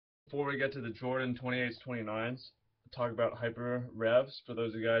before we get to the Jordan 28s, 29s, talk about hyper revs for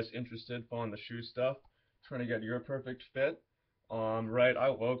those of you guys interested following the shoe stuff, trying to get your perfect fit. Right, I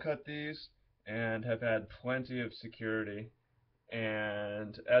low cut these and have had plenty of security.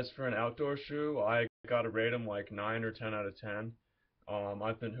 And as for an outdoor shoe, I gotta rate them like 9 or 10 out of 10.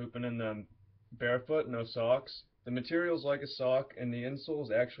 I've been hooping in them barefoot, no socks. The material's like a sock, and the insole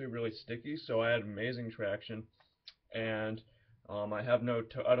is actually really sticky, so I had amazing traction. And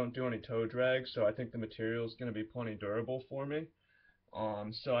I don't do any toe drag, so I think the material is going to be plenty durable for me.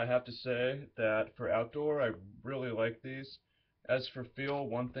 So I have to say that for outdoor, I really like these. As for feel,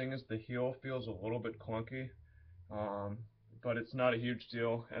 one thing is the heel feels a little bit clunky, um, but it's not a huge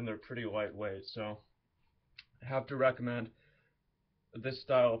deal, and they're pretty lightweight. So I have to recommend this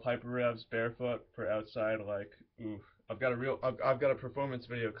style of hyper revs barefoot for outside. Like, ooh, I've got a performance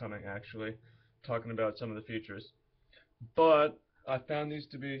video coming actually, talking about some of the features. But I found these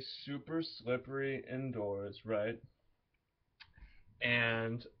to be super slippery indoors, right?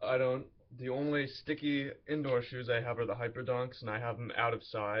 And the only sticky indoor shoes I have are the Hyper Dunks, and I have them out of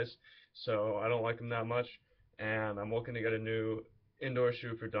size, so I don't like them that much. And I'm looking to get a new indoor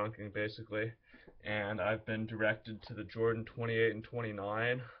shoe for dunking, basically. And I've been directed to the Jordan 28 and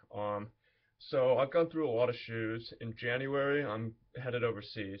 29. So I've gone through a lot of shoes. In January, I'm headed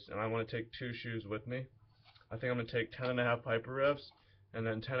overseas, and I want to take two shoes with me. I think I'm going to take 10.5 hyper revs and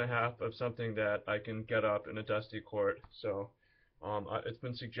then 10.5 of something that I can get up in a dusty court. So it's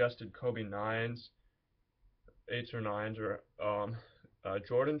been suggested Kobe 9s, 8s or 9s, or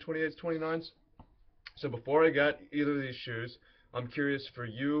Jordan 28s, 29s. So before I get either of these shoes, I'm curious for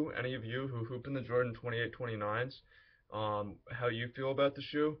you, any of you who hoop in the Jordan 28, 29s, how you feel about the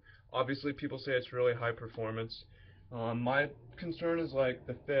shoe. Obviously, people say it's really high performance. My concern is like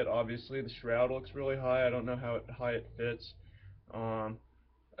the fit. Obviously, the shroud looks really high. I don't know how high it fits. Um,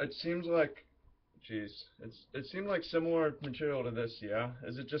 it seems like, geez, it seemed like similar material to this. Yeah,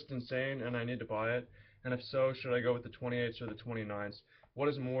 is it just insane and I need to buy it? And if so, should I go with the 28s or the 29s? What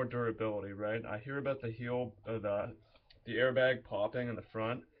is more durability, right? I hear about the heel, the airbag popping in the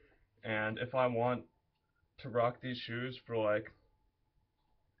front, and if I want to rock these shoes for like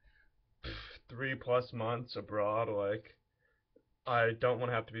 3+ months abroad, like I don't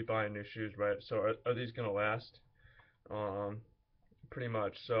want to have to be buying new shoes, right? So are these gonna last? Um, Pretty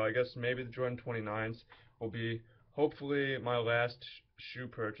much. So I guess maybe the Jordan 29s will be hopefully my last shoe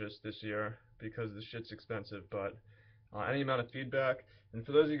purchase this year because the shit's expensive. But any amount of feedback. And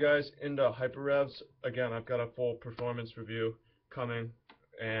for those of you guys into hyper revs, again, I've got a full performance review coming,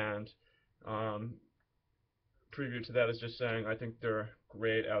 and um, preview to that is just saying I think they're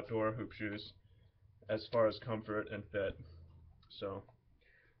great outdoor hoop shoes as far as comfort and fit. So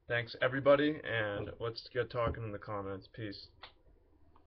thanks everybody, and let's get talking in the comments. Peace.